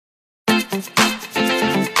GlamDollz,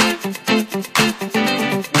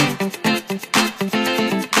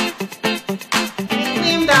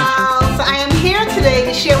 I am here today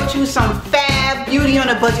to share with you some fab beauty on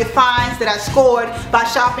a budget finds that I scored by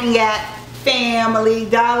shopping at Family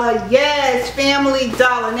Dollar. Yes, Family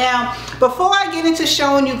Dollar. Now, before I get into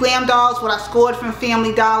showing you GlamDollz, what I scored from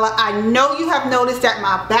Family Dollar, I know you have noticed that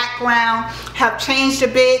my background have changed a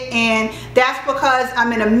bit, and that's because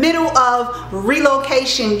I'm in the middle of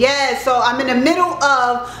relocation. Yes, so I'm in the middle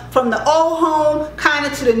of from the old home kind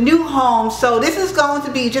of to the new home. So this is going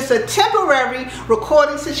to be just a temporary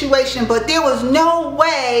recording situation, but there was no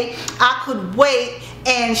way I could wait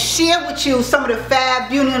and share with you some of the fab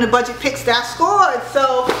beauty on the budget picks that I scored.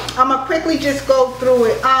 So I'm gonna quickly just go through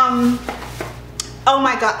it. Oh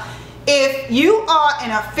my god, if you are an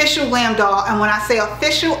official GlamDoll, and when I say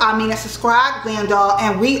official I mean a subscribed GlamDoll,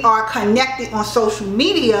 and we are connected on social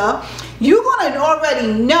media, you're gonna already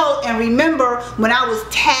know and remember when I was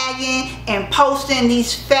tagging and posting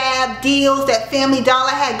these fab deals that Family Dollar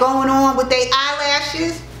had going on with their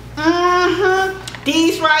eyelashes.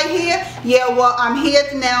 These right here, yeah, well, I'm here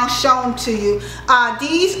to now show them to you.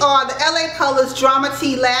 These are the LA Colors Drama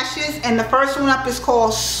Tea Lashes, and the first one up is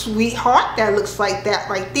called Sweetheart. That looks like that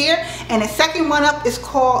right there. And the second one up is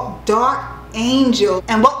called Dark Angel.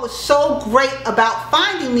 And what was so great about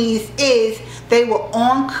finding these is they were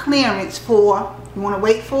on clearance for, you want to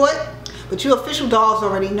wait for it? But you official dolls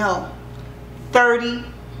already know, 30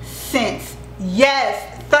 cents.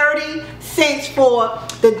 Yes, 30 cents for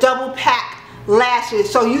the double pack lashes.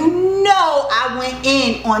 So you know I went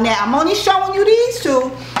in on that. I'm only showing you these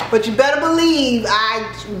two, but you better believe I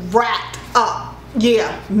racked up,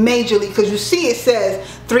 yeah, majorly, because you see it says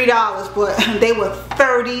 $3, but they were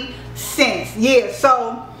 30 cents. Yeah,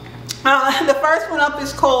 so the first one up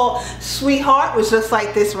is called Sweetheart, which looks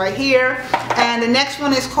like this right here, and the next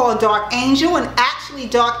one is called Dark Angel. And actually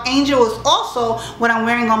Dark Angel is also what I'm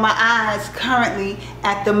wearing on my eyes currently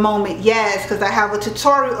at the moment. Yes, because I have a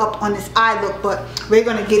tutorial up on this eye look, but we're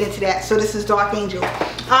going to get into that. So this is Dark Angel.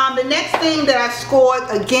 The next thing that I scored,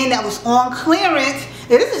 again, that was on clearance,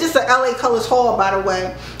 and this is just an LA Colors haul, by the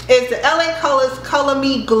way, is the LA Colors Color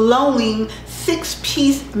Me Glowing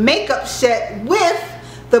 6-piece makeup set with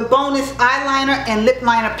the bonus eyeliner and lip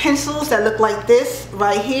liner pencils that look like this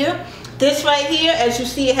right here. This right here, as you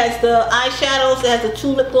see, it has the eyeshadows, it has the 2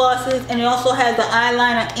 lip glosses, and it also has the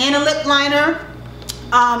eyeliner and a lip liner.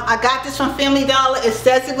 I got this from Family Dollar. It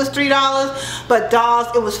says it was $3, but dolls,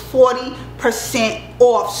 it was 40%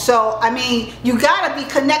 off. So I mean, you gotta be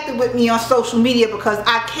connected with me on social media, because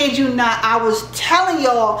I kid you not, I was telling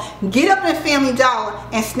y'all, get up in Family Dollar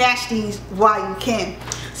and snatch these while you can.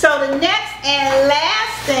 So the next and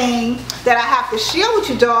last thing that I have to share with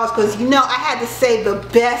you dolls, because you know I had to save the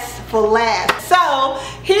best for last. So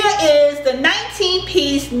here is the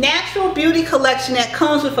 19-piece natural beauty collection that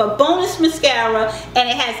comes with a bonus mascara, and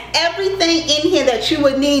it has everything in here that you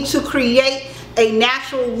would need to create a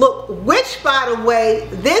natural look, which, by the way,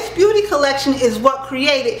 this beauty collection is what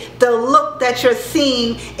created the look that you're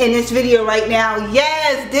seeing in this video right now.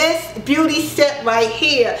 Yes, this beauty set right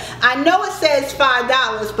here, I know it says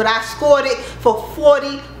 $5, but I scored it for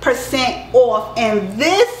 40% off, and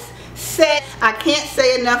this set, I can't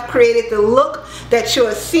say enough, created the look that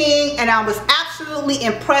you're seeing, and I was absolutely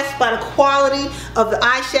impressed by the quality of the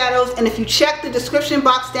eyeshadows. And if you check the description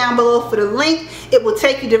box down below for the link, it will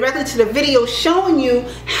take you directly to the video showing you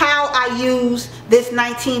how I use this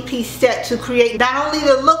 19-piece set to create not only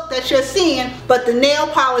the look that you're seeing, but the nail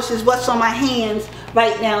polish is what's on my hands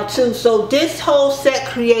right now too. So this whole set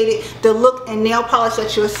created the look and nail polish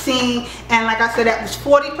that you're seeing, and like I said, that was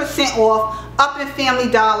 40% off up in Family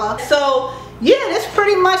Dollar. So yeah, this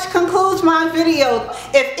pretty much concludes my video.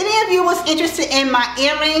 If any of you was interested in my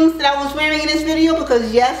earrings that I was wearing in this video,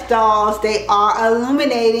 because yes dolls, they are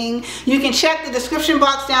illuminating, you can check the description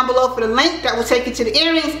box down below for the link that will take you to the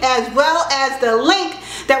earrings, as well as the link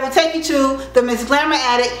that will take you to the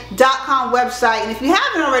MzGlamourAddict.com website. And if you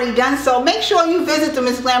haven't already done so, make sure you visit the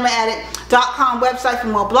MzGlamourAddict.com website for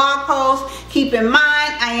more blog posts. Keep in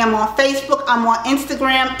mind, I am on Facebook, I'm on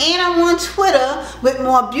Instagram, and I'm on Twitter with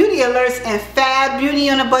more beauty alerts and fab beauty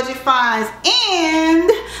on a budget finds.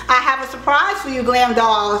 And I have a surprise for you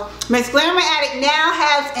GlamDollz. MzGlamourAddict now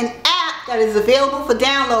has an app that is available for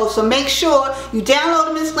download, so make sure you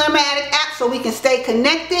download the MzGlamourAddict app so we can stay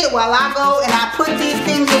connected while I go and I put these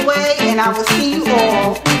things away. And I will see you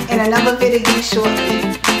all in another video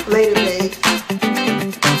shortly. Later, babes.